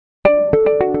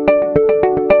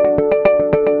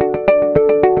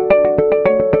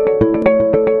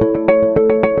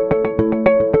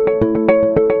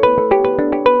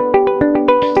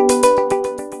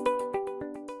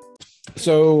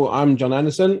I'm John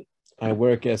Andersson. I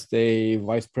work as the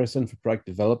Vice President for Product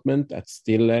Development at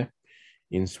Stille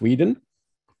in Sweden.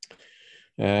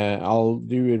 I'll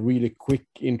do a really quick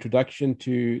introduction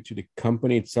to the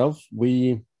company itself.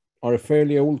 We are a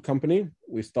fairly old company.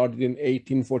 We started in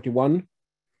 1841.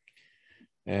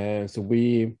 So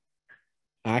we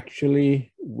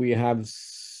have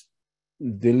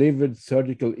delivered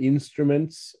surgical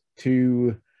instruments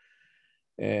to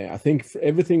I think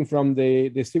everything from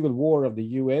the Civil War of the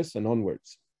US and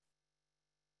onwards.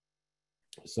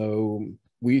 So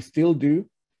we still do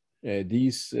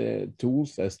these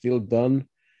tools are still done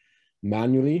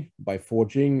manually by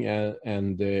forging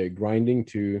and grinding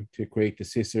to create the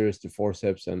scissors, the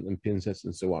forceps and pincers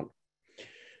and so on.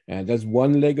 And that's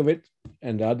one leg of it.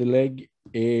 And the other leg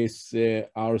is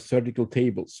our surgical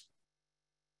tables.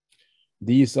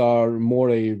 These are more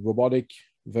a robotic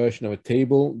version of a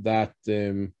table that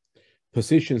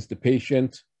positions the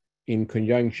patient in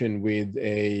conjunction with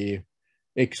a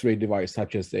X-ray device,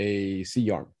 such as a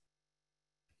C-arm.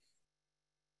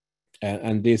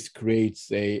 And this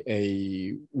creates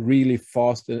a really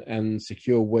fast and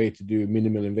secure way to do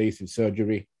minimal invasive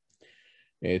surgery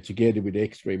together with the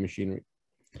X-ray machinery.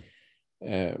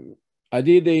 I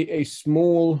did a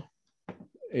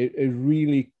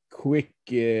really quick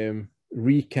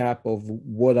recap of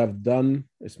what I've done,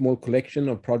 a small collection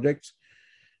of projects.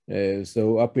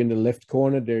 So up in the left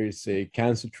corner, there is a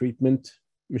cancer treatment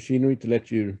machinery to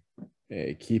let you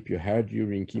keep your hair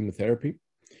during chemotherapy.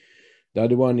 The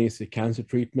other one is a cancer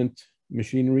treatment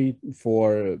machinery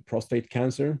for prostate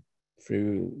cancer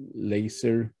through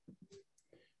laser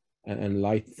and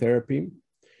light therapy.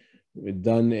 We've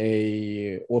done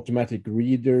a automatic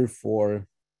reader for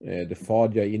the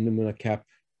Fadia immunocap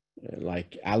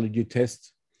like allergy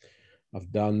test.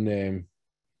 I've done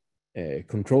a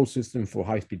control system for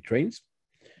high-speed trains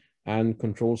and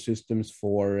control systems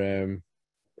for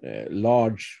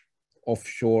large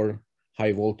offshore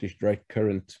high voltage direct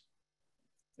current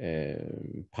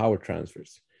power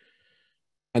transfers.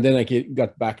 And then I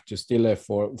got back to Stille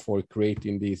for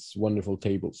creating these wonderful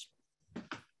tables.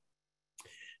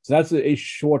 So that's a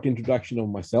short introduction of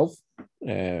myself.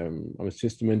 I'm a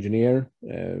system engineer,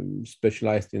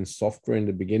 specialized in software in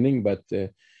the beginning, but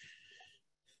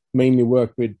mainly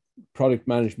worked with product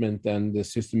management and the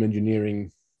system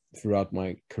engineering throughout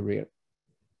my career.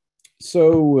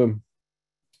 So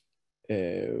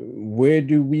where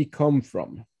do we come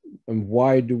from? And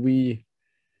why do we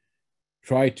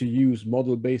try to use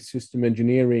model-based system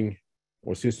engineering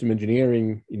or system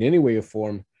engineering in any way or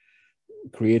form,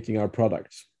 creating our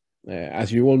products?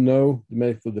 As you all know, the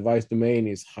medical device domain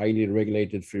is highly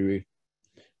regulated through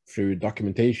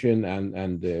documentation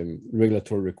and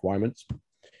regulatory requirements.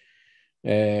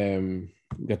 We've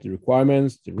got the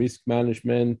requirements, the risk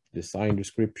management, design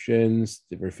descriptions,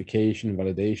 the verification,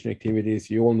 validation activities.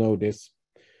 You all know this.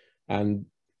 And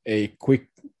a quick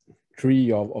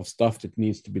tree of stuff that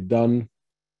needs to be done,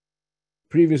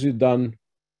 previously done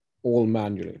all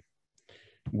manually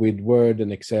with Word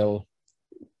and Excel,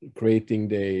 creating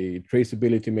the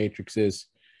traceability matrices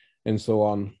and so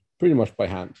on, pretty much by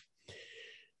hand,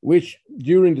 which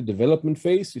during the development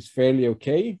phase is fairly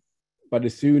okay. But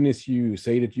as soon as you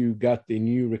say that you got a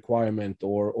new requirement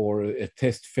or a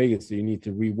test fails, so you need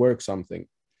to rework something,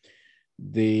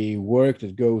 the work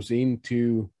that goes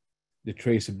into the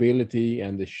traceability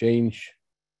and the change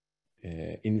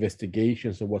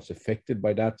investigations of what's affected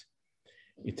by that,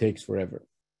 it takes forever.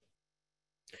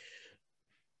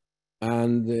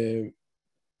 And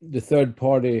the third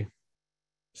party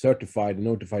certified and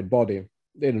notified body,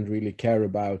 they don't really care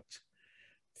about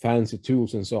fancy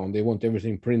tools and so on. They want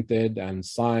everything printed and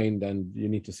signed, and you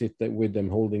need to sit there with them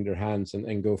holding their hands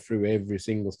and go through every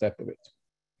single step of it.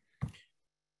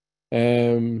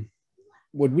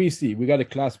 What we see, we got a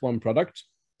class 1 product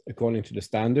according to the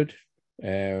standard.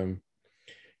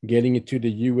 Getting it to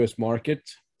the US market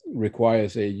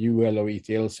requires a UL or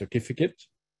ETL certificate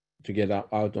to get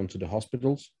out onto the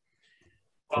hospitals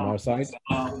from our side.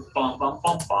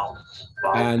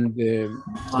 And the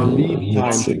lead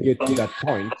time to get to that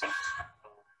point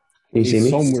is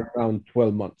somewhere around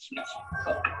 12 months.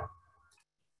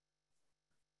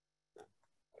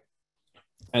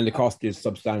 And the cost is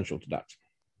substantial to that.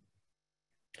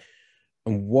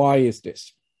 And why is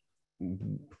this?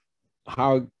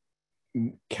 How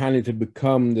can it have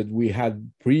become that we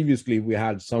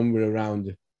had somewhere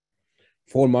around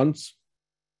 4 months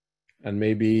and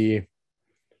maybe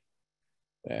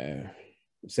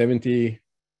 $70K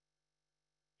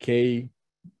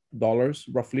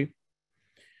roughly.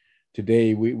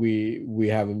 Today we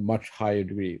have a much higher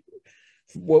degree.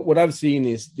 What I've seen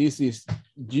is this is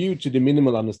due to the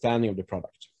minimal understanding of the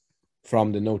product.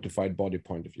 from the notified body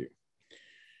point of view.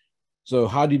 So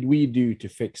how did we do to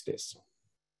fix this?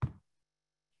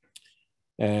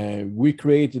 We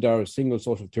created our single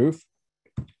source of truth,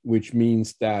 which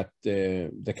means that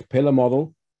the Capella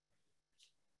model,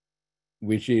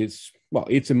 which is, well,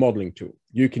 it's a modeling tool.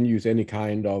 You can use any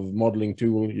kind of modeling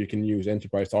tool. You can use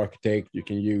Enterprise Architect. You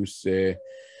can use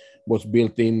what's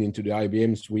built into the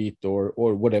IBM suite or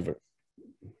whatever.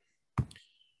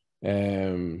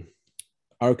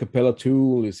 Our Capella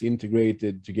tool is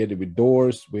integrated together with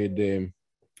Doors,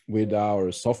 with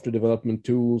our software development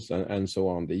tools and so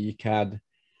on, the ECAD.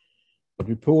 But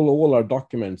we pull all our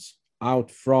documents out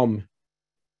from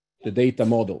the data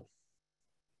model.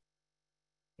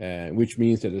 Which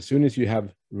means that as soon as you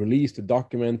have released a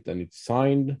document and it's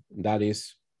signed, that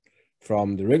is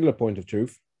from the regular point of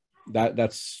truth,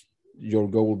 that's your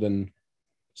golden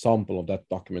sample of that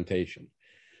documentation.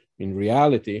 In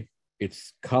reality, it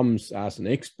comes as an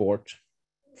export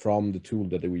from the tool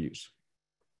that we use.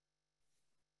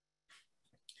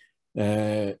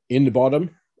 In the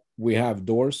bottom, we have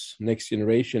Doors Next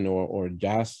Generation or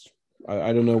JAS.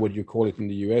 I don't know what you call it in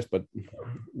the US, but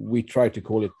we try to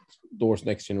call it Doors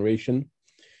Next Generation.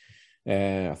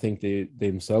 I think they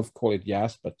themselves call it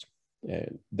JAS, but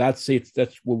that's it.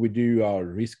 That's what we do, our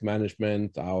risk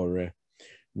management, our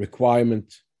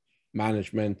requirement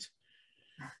management,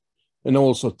 and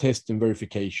also test and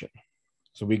verification.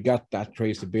 So we got that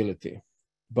traceability,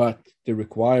 but the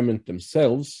requirements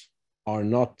themselves are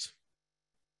not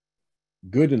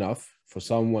good enough for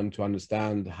someone to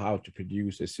understand how to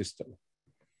produce a system.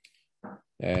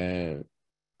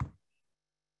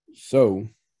 So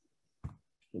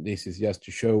this is just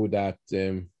to show that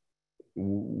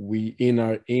we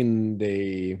in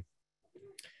the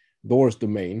Doors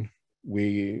domain,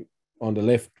 on the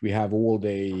left we have all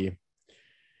the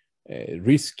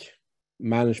risk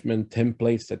management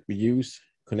templates that we use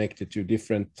connected to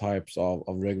different types of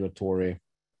regulatory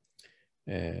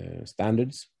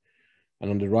standards. And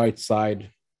on the right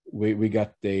side, we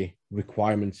got the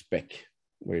requirement spec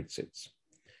where it sits.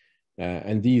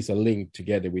 And these are linked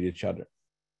together with each other.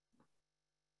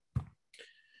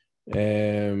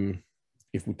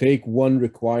 If we take one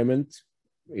requirement,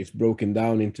 it's broken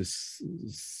down into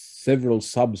several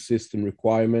subsystem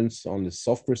requirements on the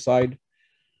software side.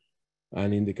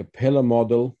 And in the Capella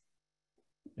model,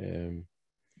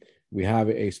 we have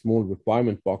a small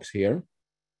requirement box here,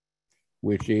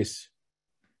 which is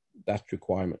that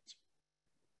requirement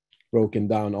broken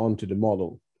down onto the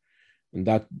model, and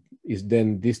that is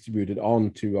then distributed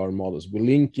onto our models. We're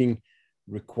linking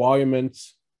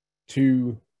requirements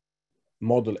to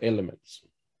model elements.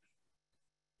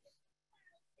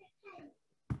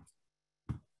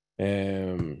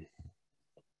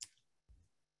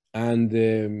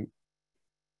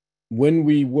 When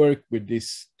we work with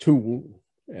this tool,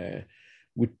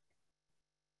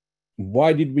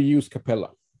 why did we use Capella?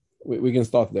 We can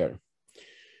start there.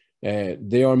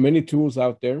 There are many tools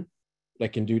out there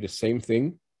that can do the same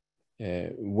thing.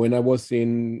 When I was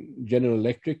in General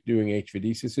Electric doing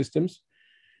HVDC systems,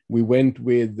 we went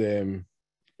with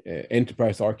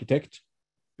Enterprise Architect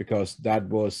because that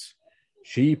was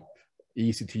cheap,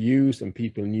 easy to use, and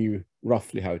people knew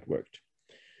roughly how it worked.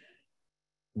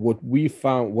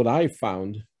 What I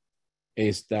found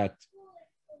is that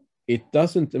it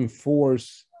doesn't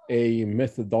enforce a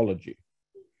methodology,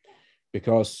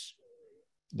 because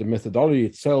the methodology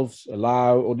itself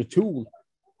the tool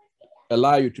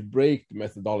allow you to break the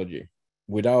methodology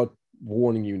without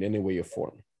warning you in any way or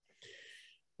form.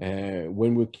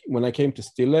 When I came to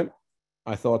Stille,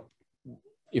 I thought,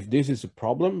 if this is a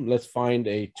problem, let's find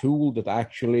a tool that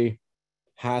actually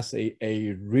has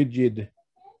a rigid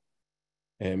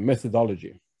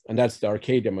methodology, and that's the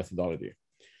Arcadia methodology,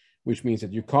 which means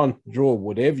that you can't draw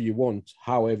whatever you want,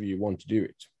 however you want to do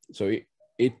it. So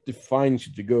it defines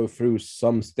you to go through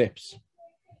some steps.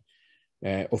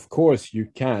 Of course, you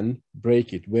can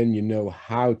break it when you know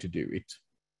how to do it,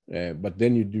 but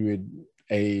then you do it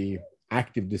a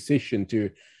active decision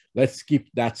to let's skip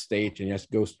that stage and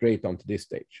just go straight onto this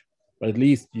stage. But at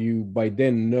least you by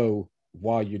then know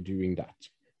why you're doing that.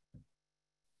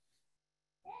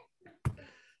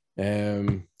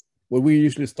 What we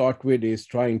usually start with is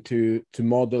trying to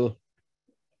model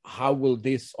how will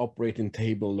this operating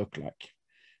table look like.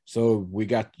 So we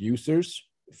got users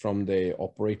from the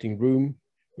operating room,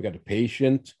 we got a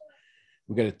patient,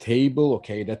 we got a table.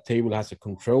 Okay, that table has a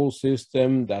control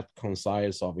system that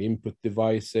consists of input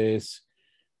devices,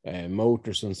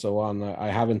 motors, and so on. I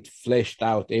haven't fleshed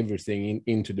out everything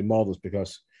into the models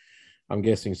because I'm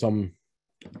guessing some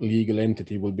legal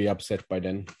entity will be upset by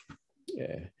then.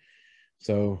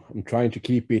 So I'm trying to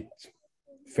keep it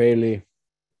fairly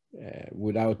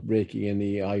without breaking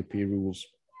any IP rules.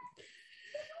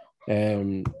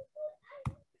 We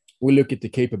look at the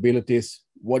capabilities,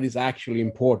 what is actually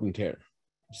important here.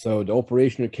 So the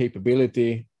operational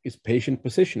capability is patient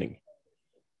positioning.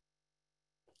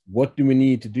 What do we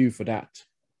need to do for that?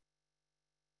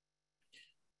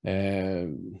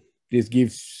 This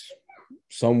gives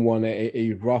someone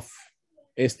a rough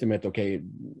estimate. Okay,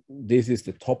 this is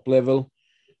the top level.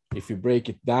 If you break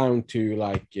it down to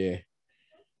like,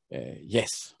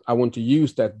 yes, I want to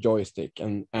use that joystick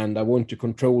and I want to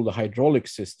control the hydraulic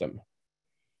system.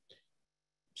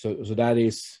 So that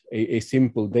is a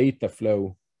simple data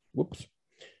flow. Whoops.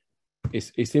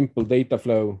 Is a simple data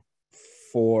flow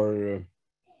for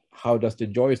how does the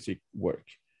joystick work.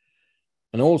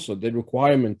 And also the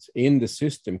requirements in the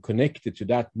system connected to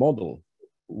that model.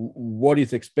 What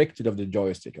is expected of the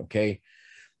joystick? Okay,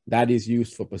 that is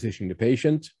used for positioning the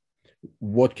patient.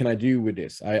 What can I do with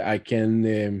this? I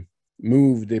can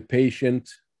move the patient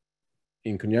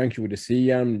in conjunction with the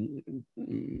CM,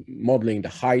 modeling the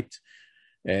height,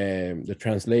 the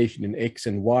translation in X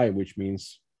and Y, which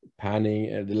means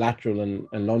panning, the lateral and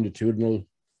longitudinal,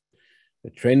 the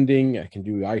trending. I can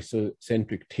do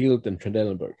isocentric tilt and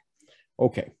Trendelenburg.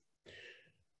 Okay,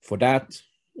 for that,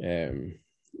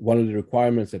 one of the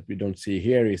requirements that we don't see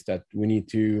here is that we need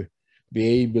to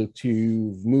be able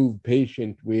to move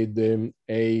patient with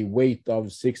a weight of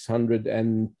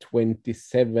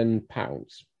 627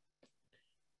 pounds.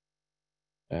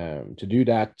 To do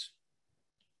that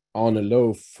on a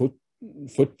low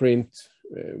footprint,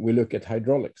 we look at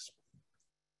hydraulics.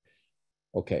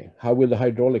 Okay, how will the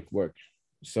hydraulic work?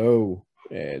 So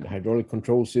the hydraulic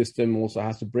control system also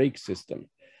has a brake system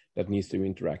that needs to be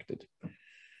interacted.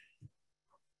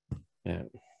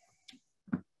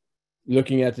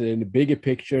 Looking at it in the bigger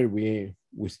picture, we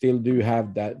still do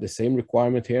have the same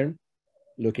requirement here.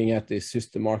 Looking at the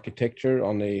system architecture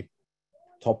on a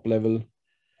top level,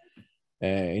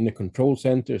 in the control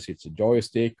centers, it's a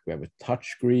joystick. We have a touch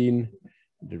screen,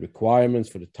 the requirements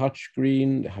for the touch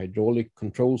screen, the hydraulic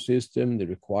control system, the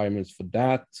requirements for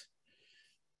that,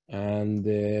 and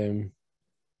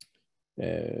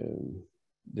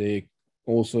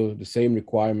also the same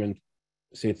requirement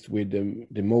sits with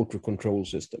the motor control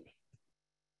system.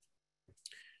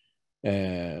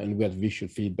 And we have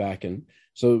visual feedback. And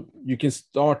so you can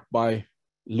start by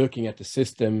looking at the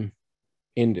system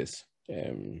in this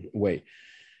way.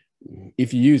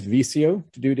 If you use VCO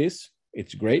to do this,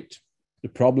 it's great. The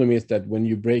problem is that when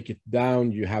you break it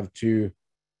down, you have to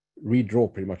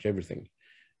redraw pretty much everything.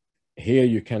 Here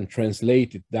you can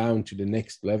translate it down to the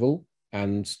next level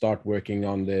and start working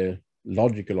on the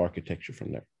logical architecture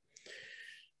from there.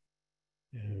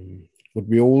 What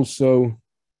we also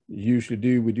usually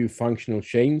do, we do functional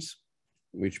chains,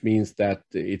 which means that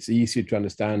it's easy to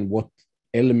understand what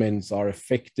elements are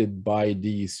affected by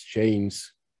these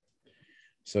chains.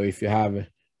 So if you have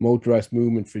motorized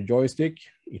movement for joystick,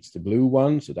 it's the blue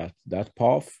one, so that's that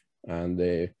path,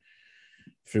 and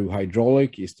through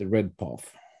hydraulic is the red path.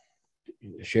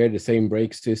 They share the same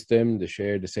brake system, they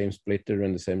share the same splitter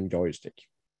and the same joystick.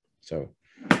 So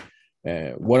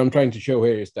what I'm trying to show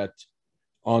here is that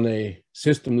on a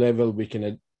system level, we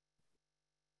can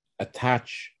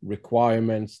attach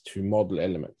requirements to model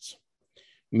elements,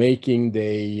 making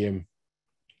the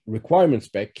requirement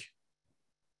spec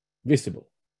visible,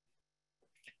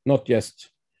 not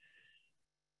just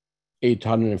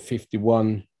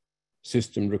 851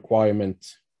 system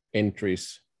requirement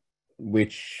entries,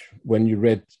 which when you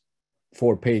read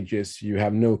 4 pages, you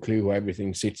have no clue how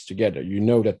everything sits together. You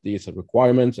know that these are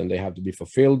requirements and they have to be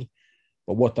fulfilled,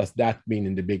 but what does that mean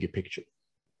in the bigger picture?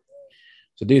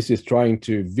 So this is trying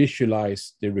to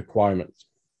visualize the requirements.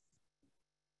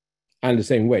 And the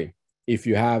same way, if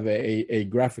you have a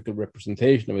graphical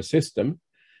representation of a system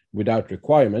without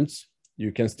requirements,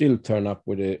 you can still turn up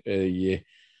with a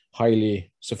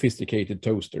highly sophisticated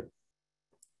toaster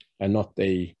and not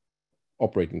a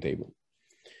operating table.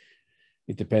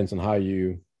 It depends on how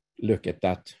you look at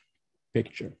that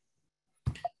picture.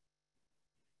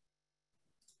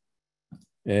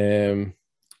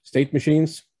 State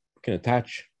machines can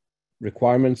attach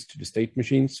requirements to the state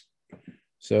machines.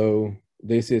 So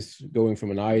this is going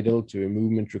from an idle to a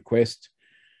movement request.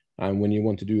 And when you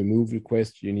want to do a move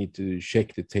request, you need to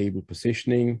check the table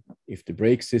positioning, if the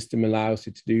brake system allows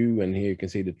it to do. And here you can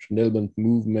see the Trendelenburg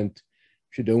movement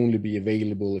should only be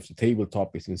available if the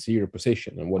tabletop is in 0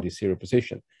 position. And what is 0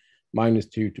 position?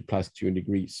 -2 to +2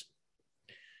 degrees.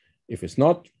 If it's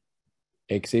not,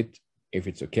 exit. If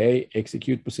it's okay,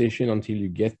 execute position until you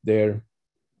get there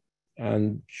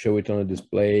and show it on a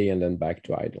display and then back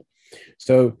to idle.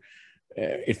 So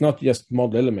it's not just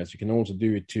model elements. You can also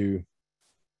do it to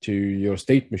your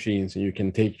state machines, and you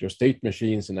can take your state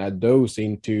machines and add those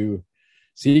into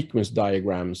sequence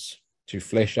diagrams to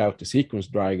flesh out the sequence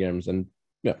diagrams. And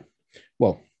yeah,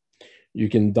 well, you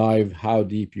can dive how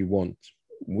deep you want.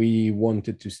 We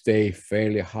wanted to stay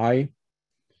fairly high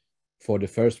for the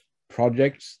first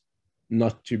projects,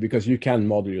 not to, because you can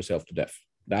model yourself to death.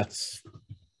 That's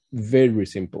very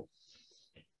simple.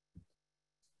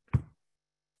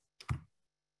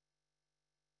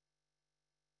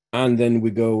 And then we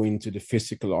go into the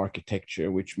physical architecture,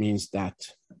 which means that,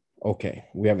 okay,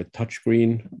 we have a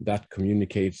touchscreen that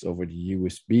communicates over the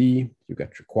USB. You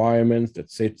got requirements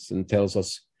that sits and tells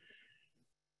us.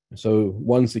 So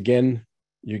once again,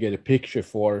 you get a picture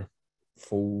for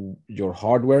your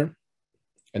hardware.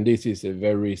 And this is a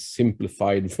very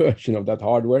simplified version of that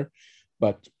hardware,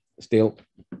 but still,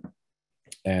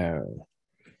 I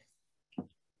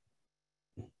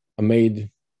made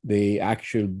the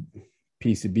actual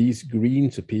PCBs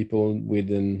green, so people with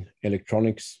an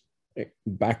electronics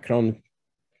background,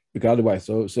 because otherwise,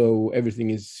 so everything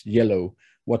is yellow.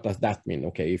 What does that mean?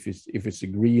 Okay, if it's a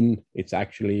green, it's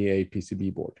actually a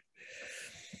PCB board.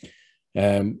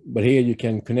 But here you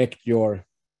can connect your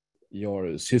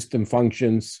system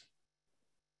functions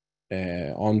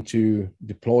onto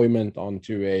deployment,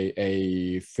 onto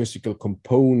a physical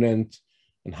component,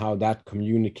 and how that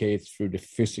communicates through the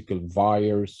physical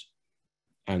wires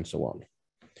and so on.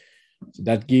 So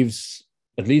that gives,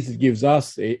 at least it gives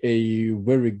us a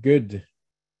very good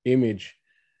image.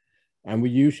 And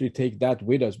we usually take that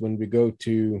with us when we go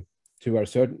to our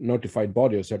notified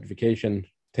body or certification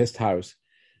test house,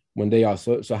 when they are,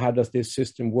 so how does this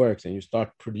system work? And you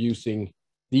start producing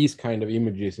these kind of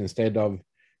images instead of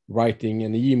writing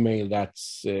an email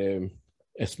that's a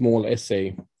small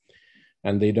essay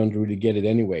and they don't really get it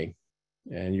anyway.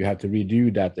 And you have to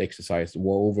redo that exercise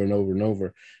over and over and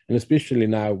over. And especially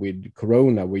now with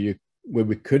Corona, where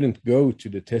we couldn't go to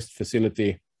the test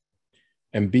facility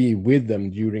and be with them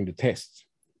during the tests.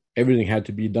 Everything had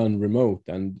to be done remote,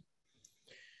 and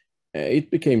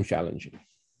it became challenging.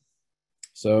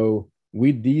 So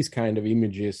with these kind of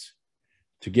images,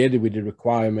 together with the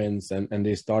requirements, and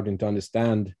they're starting to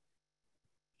understand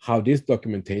how this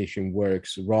documentation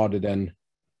works, rather than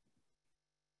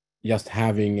just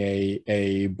having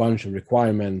a bunch of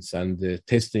requirements and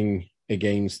testing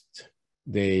against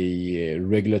the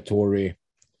regulatory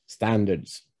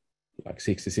standards, like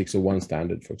 6601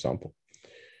 standard, for example.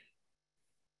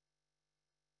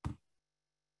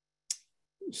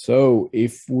 So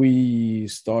if we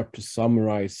start to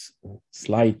summarize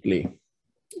slightly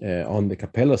on the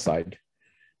Capella side,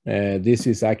 this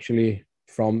is actually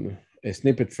from a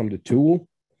snippet from the tool,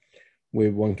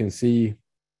 where one can see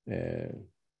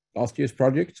last year's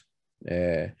project,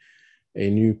 these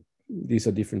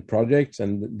are different projects,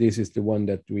 and this is the one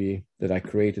that I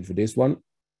created for this one.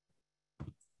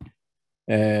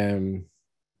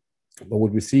 But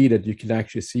what we see, that you can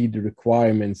actually see the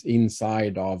requirements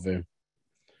inside of the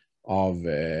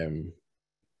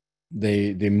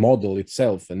model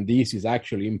itself, and this is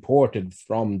actually imported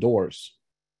from doors.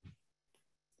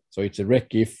 So it's a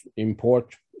RecIF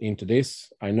import into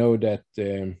this. I know that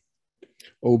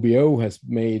OBO has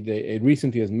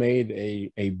recently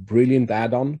made a brilliant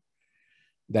add-on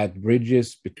that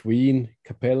bridges between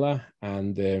Capella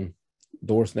and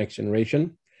Doors Next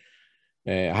Generation.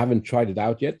 I haven't tried it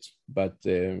out yet, but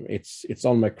it's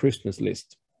on my Christmas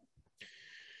list.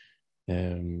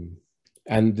 And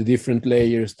the different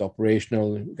layers, the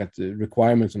operational, got the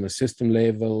requirements on the system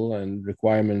level and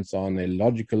requirements on a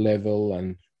logical level,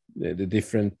 and the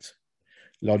different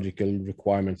logical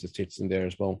requirements that sits in there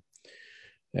as well.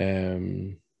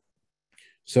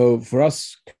 So for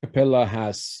us, Capella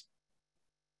has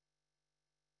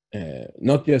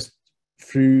not just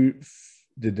through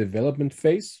the development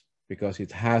phase, because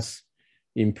it has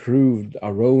improved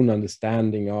our own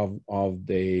understanding of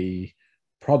the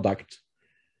product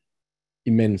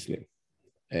immensely.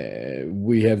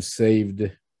 We have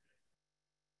saved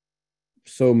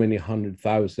so many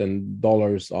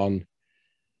 $100,000 on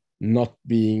not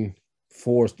being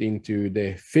forced into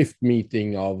the fifth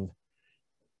meeting of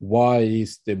why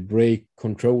is the brake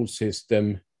control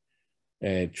system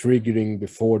triggering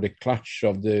before the clutch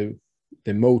of the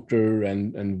motor,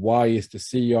 and why is the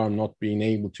C-arm not being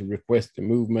able to request the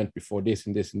movement before this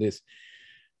and this and this.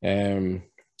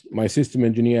 My system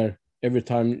engineer, every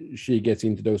time she gets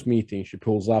into those meetings, she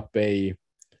pulls up a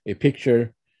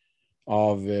picture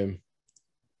of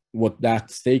what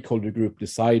that stakeholder group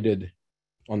decided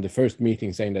on the first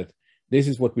meeting, saying that this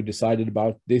is what we decided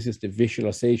about, this is the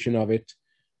visualization of it,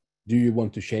 do you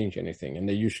want to change anything? And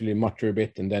they usually mutter a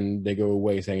bit, and then they go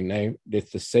away saying, no,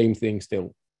 it's the same thing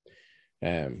still.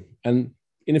 And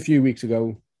in a few weeks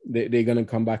ago, they're going to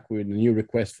come back with a new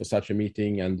request for such a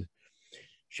meeting, and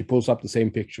she pulls up the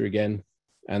same picture again,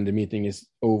 and the meeting is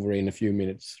over in a few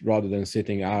minutes, rather than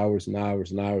sitting hours and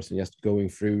hours and hours and just going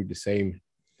through the same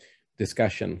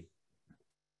discussion.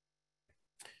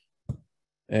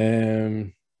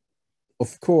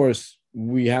 Of course,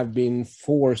 we have been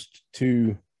forced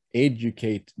to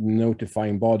educate the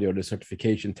notifying body or the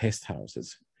certification test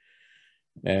houses.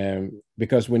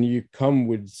 Because when you come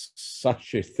with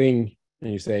such a thing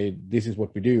and you say, this is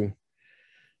what we do,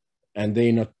 and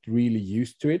they're not really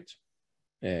used to it,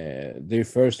 their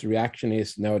first reaction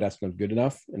is, no, that's not good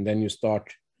enough. And then you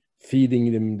start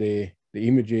feeding them the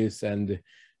images and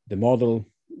the model.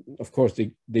 Of course,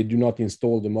 they do not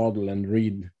install the model and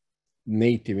read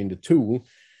native in the tool,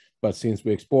 but since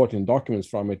we're exporting documents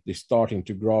from it, they're starting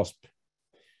to grasp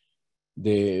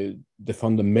the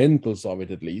fundamentals of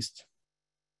it, at least.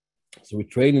 So we're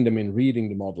training them in reading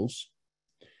the models.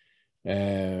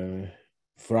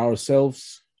 For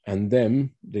ourselves and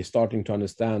them, they're starting to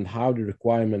understand how the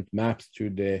requirement maps to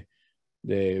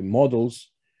the models,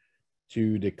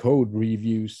 to the code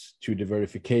reviews, to the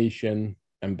verification,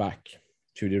 and back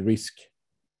to the risk,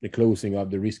 the closing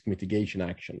of the risk mitigation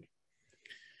action.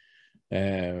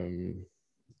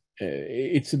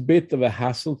 It's a bit of a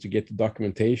hassle to get the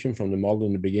documentation from the model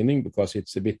in the beginning, because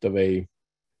it's a bit of a,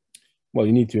 well,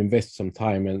 you need to invest some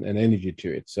time and energy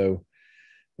to it. So,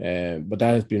 but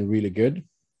that has been really good,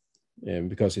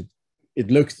 because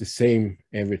it looks the same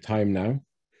every time now.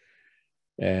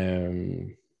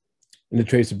 And the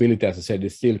traceability, as I said,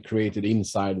 is still created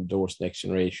inside of DOORS Next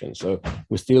Generation. So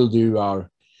we still do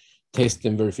our test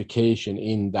and verification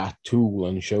in that tool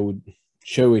and show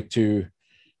it to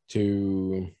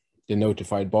the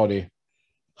notified body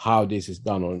how this is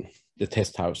done on the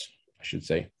test house, I should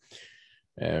say.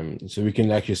 So we can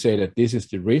actually say that this is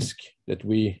the risk that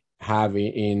we have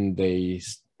in the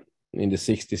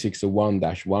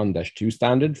 60601-1-2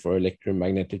 standard for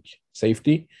electromagnetic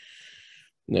safety.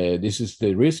 This is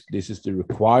the risk, this is the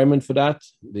requirement for that,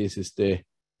 this is the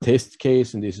test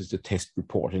case, and this is the test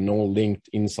report, and all linked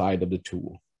inside of the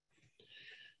tool.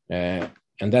 And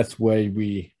that's where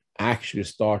we actually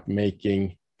start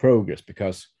making progress,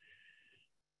 because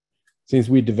since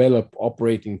we develop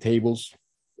operating tables,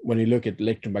 when you look at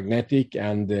electromagnetic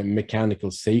and the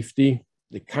mechanical safety,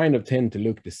 they kind of tend to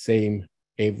look the same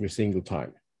every single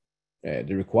time.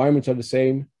 The requirements are the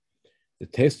same, the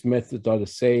test methods are the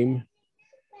same,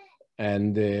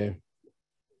 and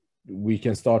we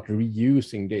can start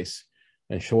reusing this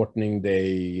and shortening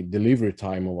the delivery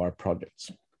time of our projects.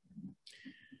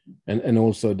 And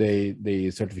also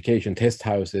the certification test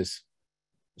houses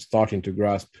starting to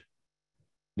grasp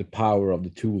the power of the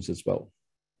tools as well.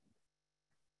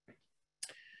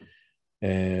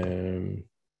 I'm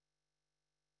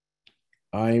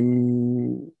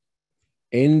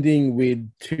ending with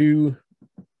two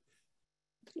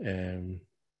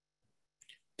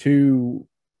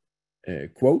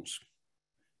quotes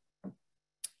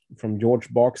from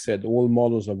George Bach. Said, all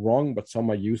models are wrong, but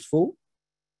some are useful.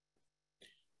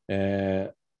 And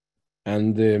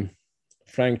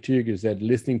Frank Tüger said,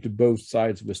 listening to both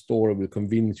sides of a story will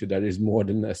convince you that is more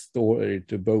than a story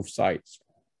to both sides.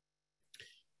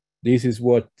 This is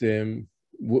what,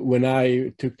 when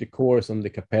I took the course on the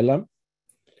Capella,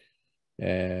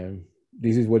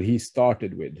 this is what he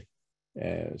started with.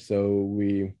 So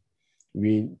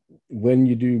when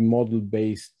you do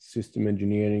model-based system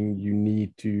engineering, you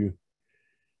need to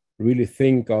really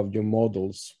think of your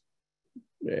models,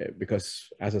 because,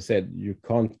 as I said, you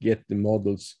can't get the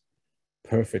models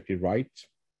perfectly right.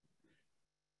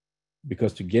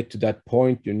 Because to get to that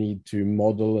point, you need to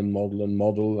model and model and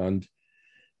model. And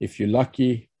if you're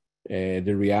lucky,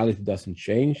 the reality doesn't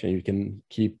change and you can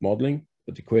keep modeling.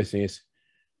 But the question is,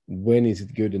 when is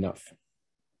it good enough?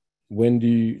 When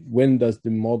does the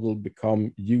model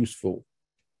become useful?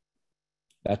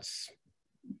 That's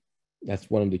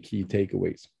one of the key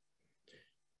takeaways.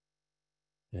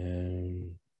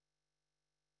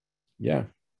 Yeah,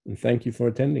 and thank you for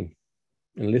attending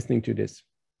and listening to this.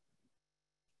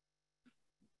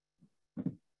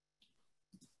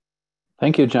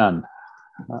 Thank you, John.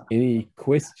 Any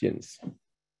questions?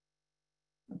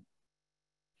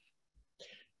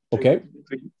 Okay.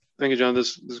 Thank you, John.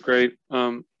 This is great.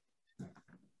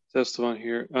 Esteban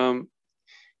here. On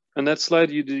that slide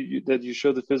that you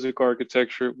showed the physical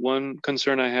architecture, one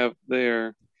concern I have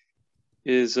there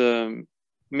is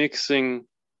mixing.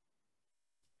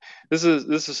 This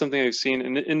is something I've seen,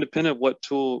 and independent of what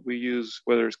tool we use,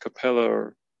 whether it's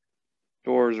Capella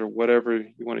doors or whatever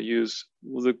you want to use.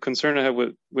 Well, the concern I have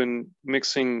with when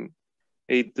mixing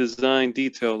a design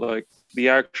detail, like the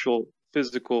actual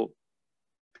physical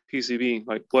PCB,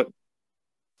 like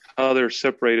how they're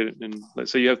separated. And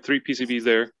let's say you have 3 PCBs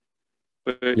there,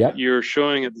 but Yeah. you're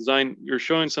showing a design, you're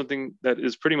showing something that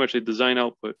is pretty much a design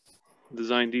output,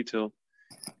 design detail.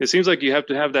 It seems like you have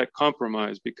to have that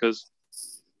compromise because,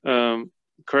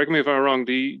 correct me if I'm wrong,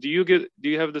 do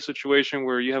you have the situation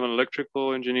where you have an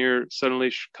electrical engineer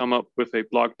suddenly come up with a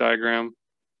block diagram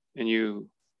and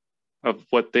of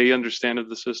what they understand of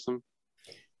the system?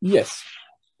 Yes.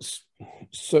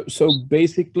 So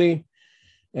basically,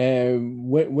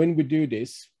 when we do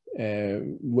this,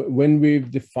 when we've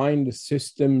defined the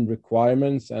system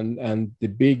requirements and the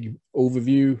big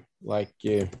overview, like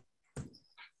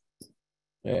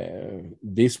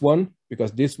this one,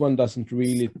 because this one doesn't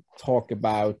really talk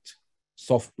about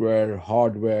software,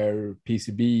 hardware,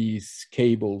 PCBs,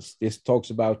 cables. This talks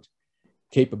about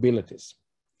capabilities.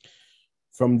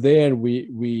 From there,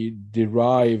 we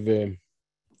derive the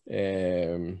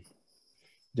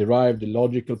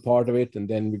logical part of it, and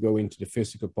then we go into the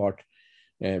physical part.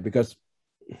 Because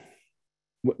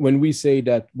when we say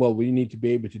that, well, we need to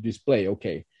be able to display,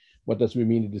 okay, what does we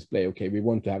mean to display? Okay, we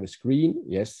want to have a screen,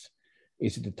 yes.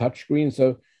 Is it a touch screen?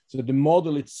 So the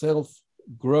model itself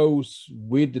grows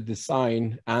with the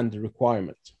design and the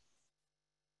requirement.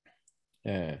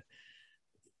 To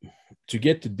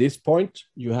get to this point,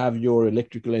 you have your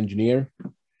electrical engineer.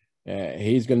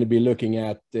 He's going to be looking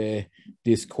at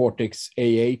this Cortex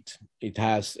A8. It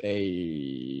has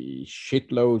a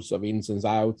shitloads of ins and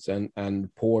outs and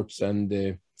ports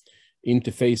and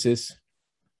interfaces.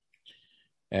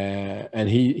 And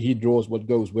he draws what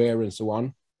goes where and so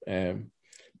on.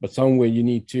 But somewhere you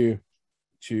need to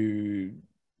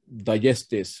digest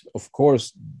this. Of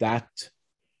course, that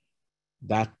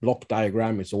block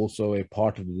diagram is also a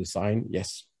part of the design.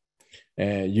 Yes,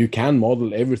 you can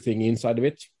model everything inside of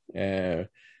it.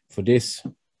 For this,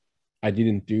 I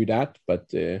didn't do that,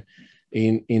 but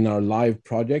in our live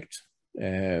project,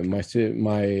 my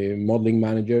modeling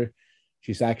manager,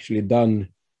 she's actually done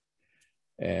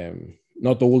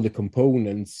not all the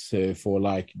components for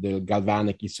like the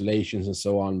galvanic isolations and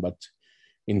so on, but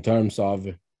in terms of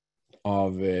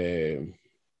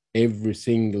every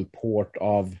single port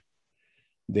of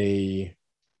the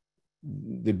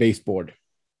baseboard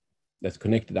that's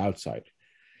connected outside.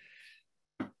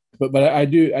 But I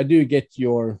do get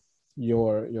your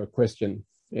question,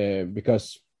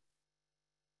 because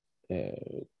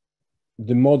the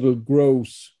model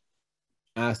grows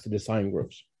as the design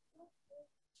grows.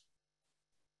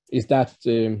 Is that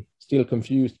still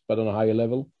confused, but on a higher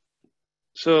level?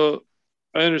 So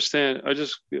I understand. I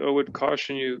would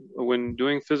caution you when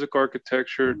doing physical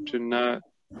architecture to not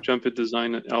jump at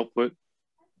design and output.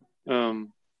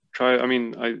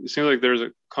 It seems like there's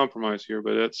a compromise here,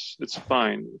 but it's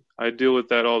fine. I deal with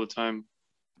that all the time,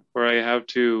 where I have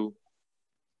to,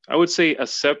 I would say,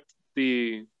 take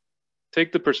the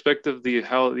perspective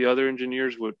how the other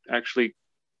engineers would actually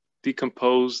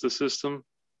decompose the system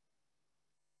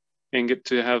and get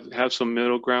to have some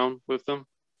middle ground with them,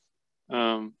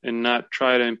 and not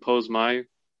try to impose my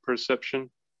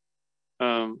perception.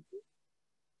 I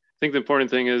think the important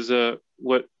thing is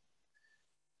what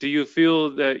do you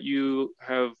feel that you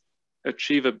have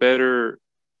achieved a better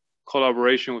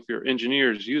collaboration with your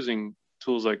engineers using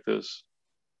tools like this?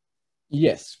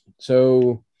 Yes.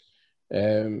 So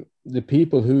the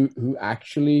people who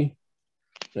actually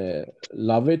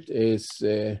love it is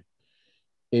the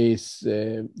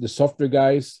software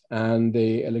guys and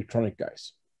the electronic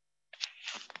guys,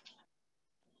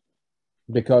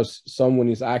 because someone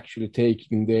is actually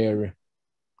taking their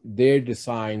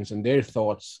designs and their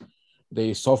thoughts.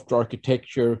 The software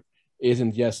architecture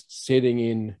isn't just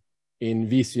sitting in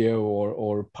Visio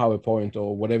or PowerPoint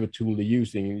or whatever tool they're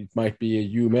using. It might be a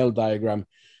UML diagram,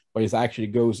 but it actually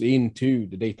goes into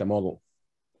the data model,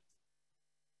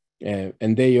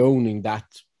 and they owning that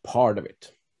part of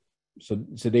it. So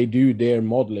they do their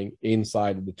modeling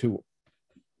inside of the tool.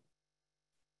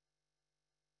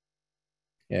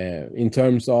 In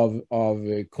terms of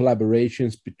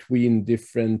collaborations between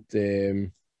different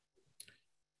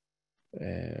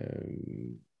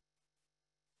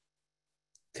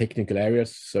technical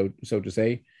areas, so to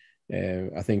say,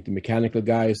 I think the mechanical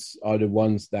guys are the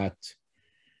ones that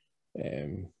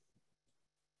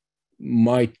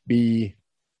might be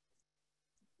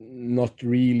not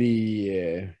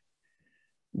really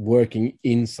working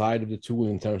inside of the tool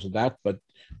in terms of that, but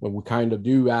when we kind of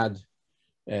do add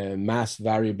mass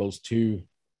variables to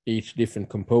each different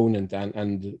component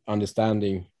and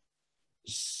understanding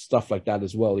stuff like that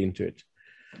as well into it.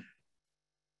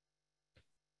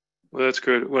 Well, that's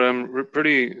good. What I'm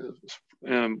pretty,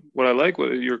 what I like,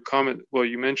 what your comment, well,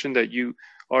 you mentioned that you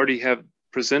already have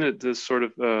presented this sort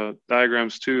of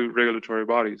diagrams to regulatory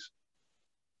bodies,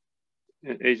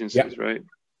 agencies, Yeah. right?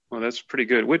 Well, that's pretty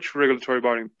good. Which regulatory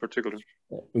body in particular?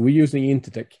 We're using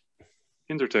Intertech.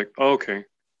 Intertech. Oh, okay.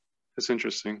 That's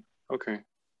interesting. Okay.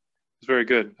 It's very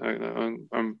good.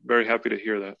 I'm very happy to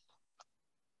hear that.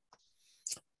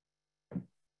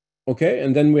 Okay,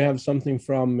 and then we have something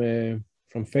from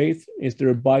Faith. Is there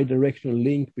a bi-directional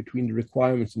link between the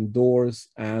requirements in DOORS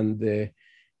and the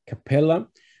Capella?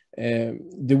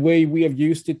 The way we have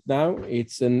used it now,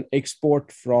 it's an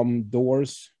export from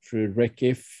DOORS through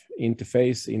RecIF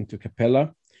interface into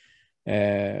Capella.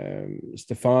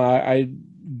 Stefan, I'm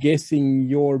guessing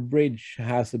your bridge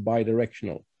has a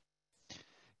bi-directional.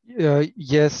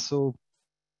 Yes, so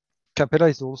Capella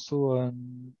is also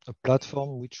a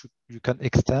platform which you can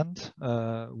extend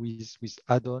with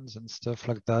add-ons and stuff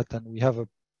like that. And we have a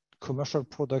commercial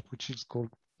product which is called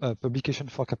Publication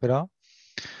for Capella.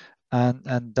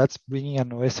 And that's bringing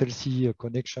an OSLC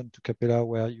connection to Capella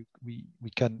where we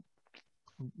can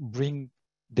bring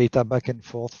data back and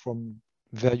forth from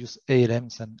various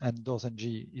ALMs, and DOORS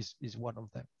NG is one of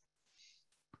them.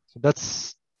 So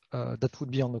that's that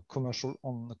would be on the commercial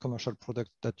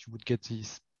product that you would get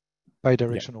these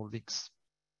bi-directional links.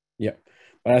 Yeah,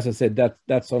 but as I said,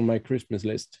 that's on my Christmas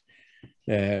list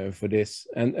for this.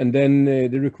 And then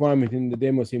the requirement in the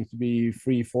demo seems to be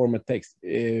free format text.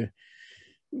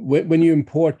 When you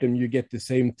import them, you get the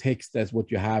same text as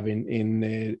what you have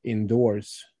in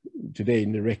DOORS today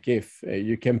in the RecIF.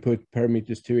 You can put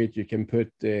parameters to it. You can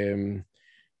put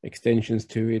extensions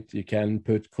to it. You can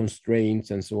put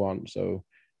constraints and so on. So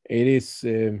it is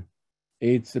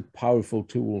it's a powerful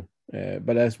tool.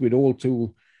 But as with all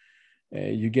tools,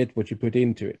 you get what you put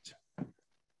into it.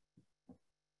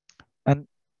 And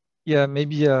yeah,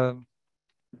 maybe an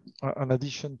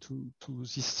addition to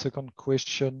this second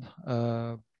question,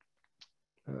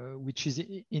 which is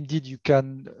indeed you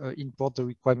can import the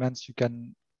requirements, you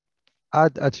can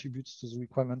add attributes to the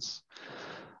requirements.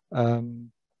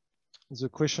 The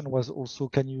question was also,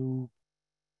 can you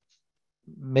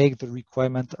make the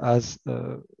requirement as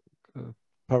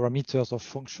parameters or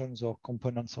functions or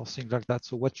components or things like that?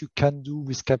 So what you can do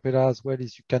with Capella as well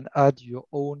is you can add your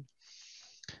own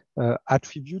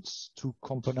attributes to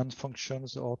component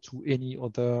functions or to any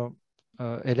other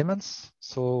elements.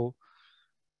 So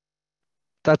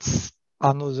that's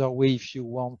another way if you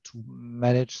want to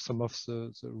manage some of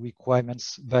the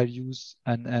requirements values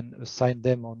and assign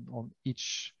them on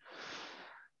each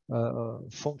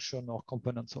function or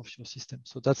components of your system.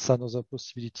 So that's another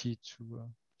possibility to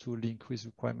link with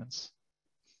requirements.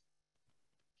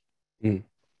 Mm.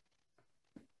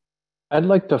 I'd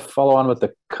like to follow on with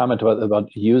the comment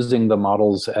about using the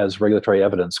models as regulatory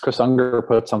evidence. Chris Unger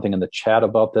put something in the chat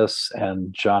about this,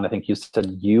 and John, I think you said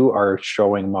you are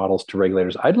showing models to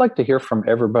regulators. I'd like to hear from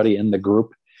everybody in the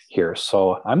group here.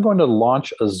 So I'm going to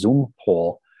launch a Zoom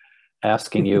poll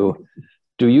asking you,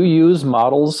 do you use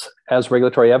models as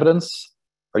regulatory evidence?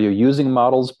 Are you using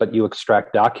models, but you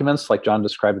extract documents like John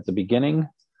described at the beginning?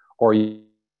 Or are you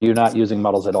not using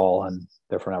models at all and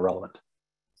therefore not relevant?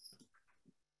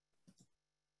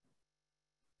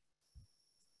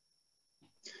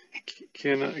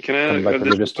 Can I like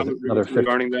just another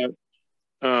regarding that?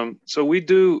 So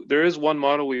there is one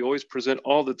model we always present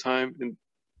all the time,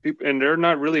 and they're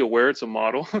not really aware it's a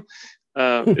model.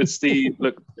 It's the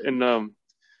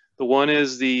one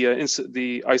is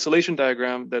the isolation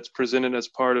diagram that's presented as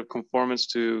part of conformance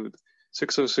to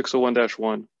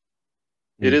 60601-1.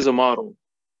 It is a model,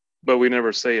 but we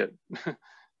never say it.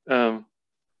 And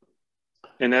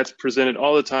that's presented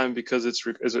all the time because it's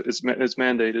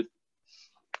mandated.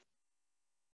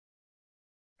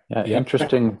 Yeah,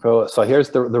 interesting. So here's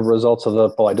the results of the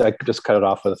poll. I just cut it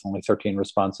off with only 13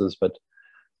 responses, but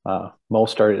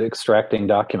most are extracting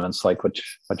documents like what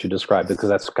you described, because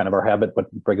that's kind of our habit, what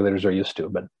regulators are used to.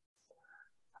 But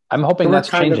I'm hoping that's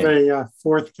changing. We're kind of a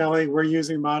fourth, Kelly. We're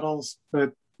using models,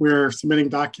 but we're submitting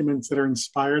documents that are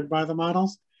inspired by the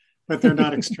models, but they're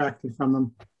not extracted from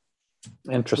them.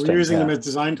 Interesting. So we're using them as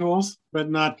design tools, but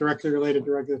not directly related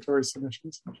to regulatory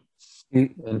submissions.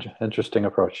 Interesting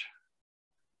approach.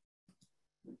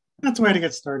 That's a way to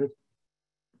get started.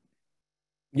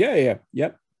 Yep.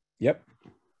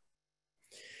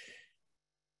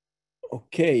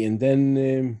 Okay, and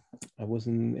then I was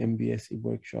in MBSE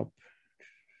workshop.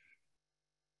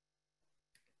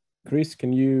 Chris,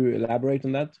 can you elaborate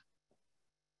on that?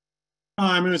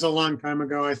 It was a long time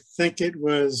ago. I think it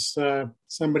was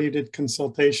somebody did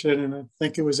consultation, and I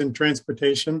think it was in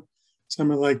transportation, some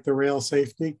of like the rail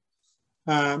safety.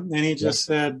 And he just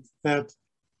said that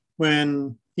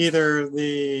when either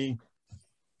the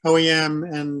OEM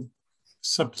and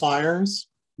suppliers,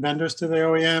 vendors to the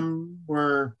OEM,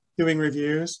 were doing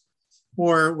reviews,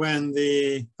 or when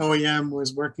the OEM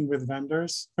was working with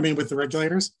vendors, with the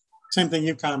regulators, same thing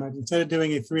you commented. Instead of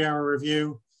doing a 3-hour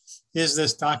review, is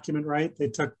this document right? They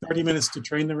took 30 minutes to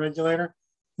train the regulator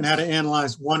and had to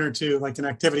analyze one or two, like an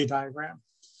activity diagram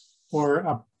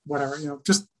or whatever,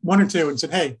 just one or two, and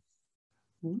said, hey,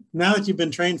 now that you've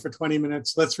been trained for 20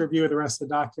 minutes, let's review the rest of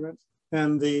the document.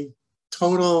 And the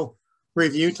total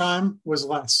review time was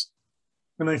less,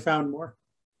 and they found more.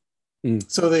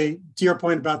 So to your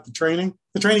point about the training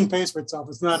pays for itself.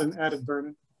 It's not an added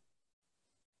burden.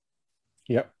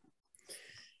 Yep.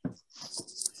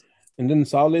 And then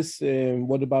Saulis,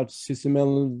 what about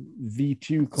SysML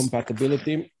v2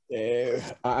 compatibility?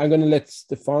 I'm going to let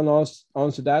Stefan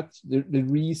answer that. The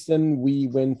reason we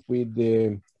went with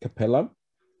Capella,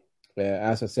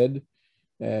 as I said,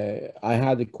 I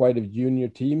had quite a junior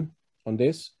team on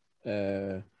this.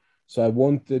 So I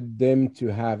wanted them to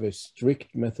have a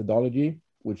strict methodology,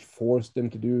 which forced them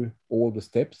to do all the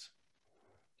steps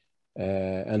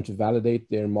and to validate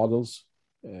their models.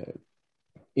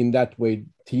 In that way,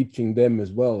 teaching them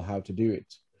as well how to do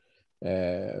it.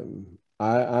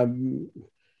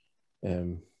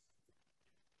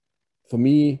 For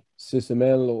me,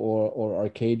 SysML or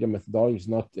Arcadia methodology is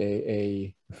not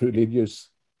a religious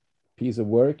piece of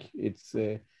work. It's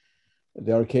the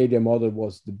Arcadia model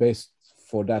was the best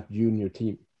for that junior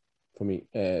team for me.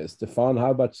 Stefan,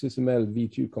 how about SysML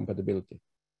v2 compatibility?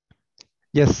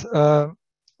 Yes.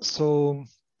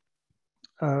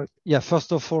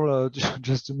 First of all,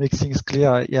 just to make things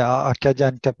clear, Arcadia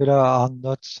and Capella are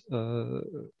not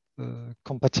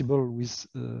compatible with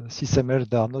SysML.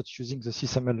 They are not using the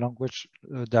SysML language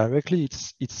directly.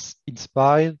 It's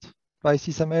inspired by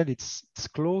SysML. It's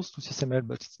close to SysML,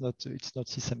 but it's not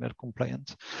SysML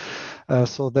compliant.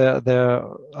 So there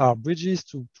are bridges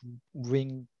to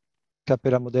bring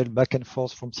Capella model back and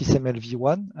forth from SysML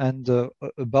v1 and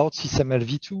about SysML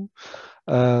v2.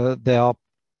 There are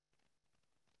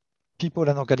people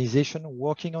and organization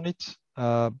working on it,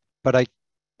 but I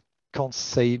can't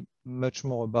say much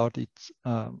more about it.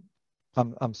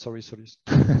 I'm sorry, Solus.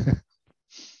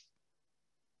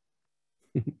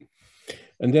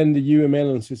 And then the UML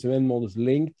and SysML models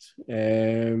linked.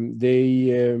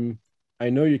 I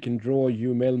know you can draw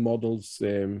UML models,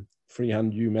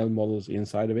 freehand UML models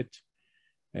inside of it.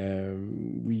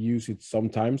 We use it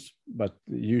sometimes, but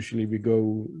usually we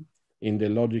go in the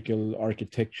logical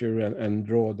architecture and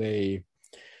draw the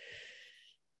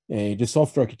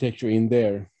software architecture in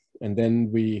there. And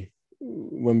then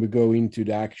when we go into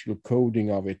the actual coding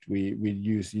of it, we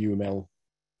use UML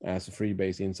as a free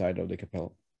base inside of the Capella.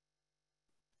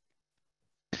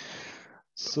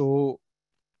 So,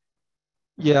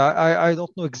 I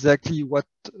don't know exactly what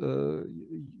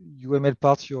UML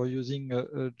parts you're using,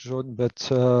 John,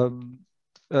 but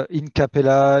in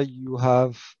Capella, you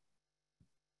have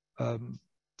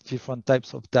different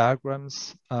types of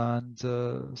diagrams. And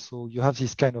so you have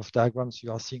these kind of diagrams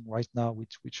you are seeing right now,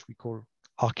 which we call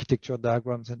architecture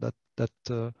diagrams, and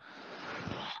that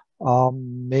are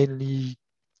mainly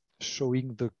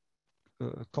showing the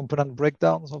component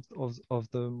breakdowns of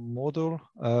the model.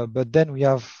 But then we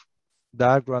have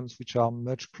diagrams which are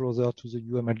much closer to the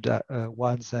UML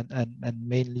ones, and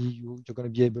mainly you're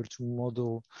going to be able to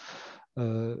model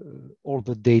all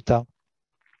the data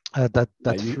that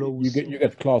flows. You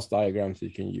get class diagrams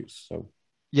you can use. So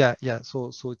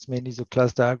so it's mainly the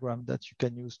class diagram that you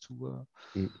can use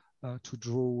to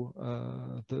draw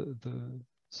the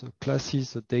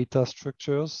classes, the data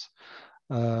structures,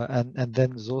 and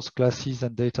then those classes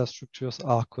and data structures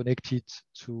are connected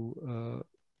to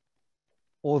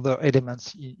other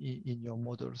elements in your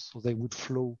models. So they would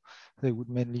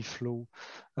mainly flow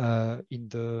in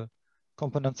the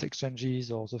components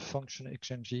exchanges or the function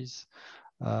exchanges.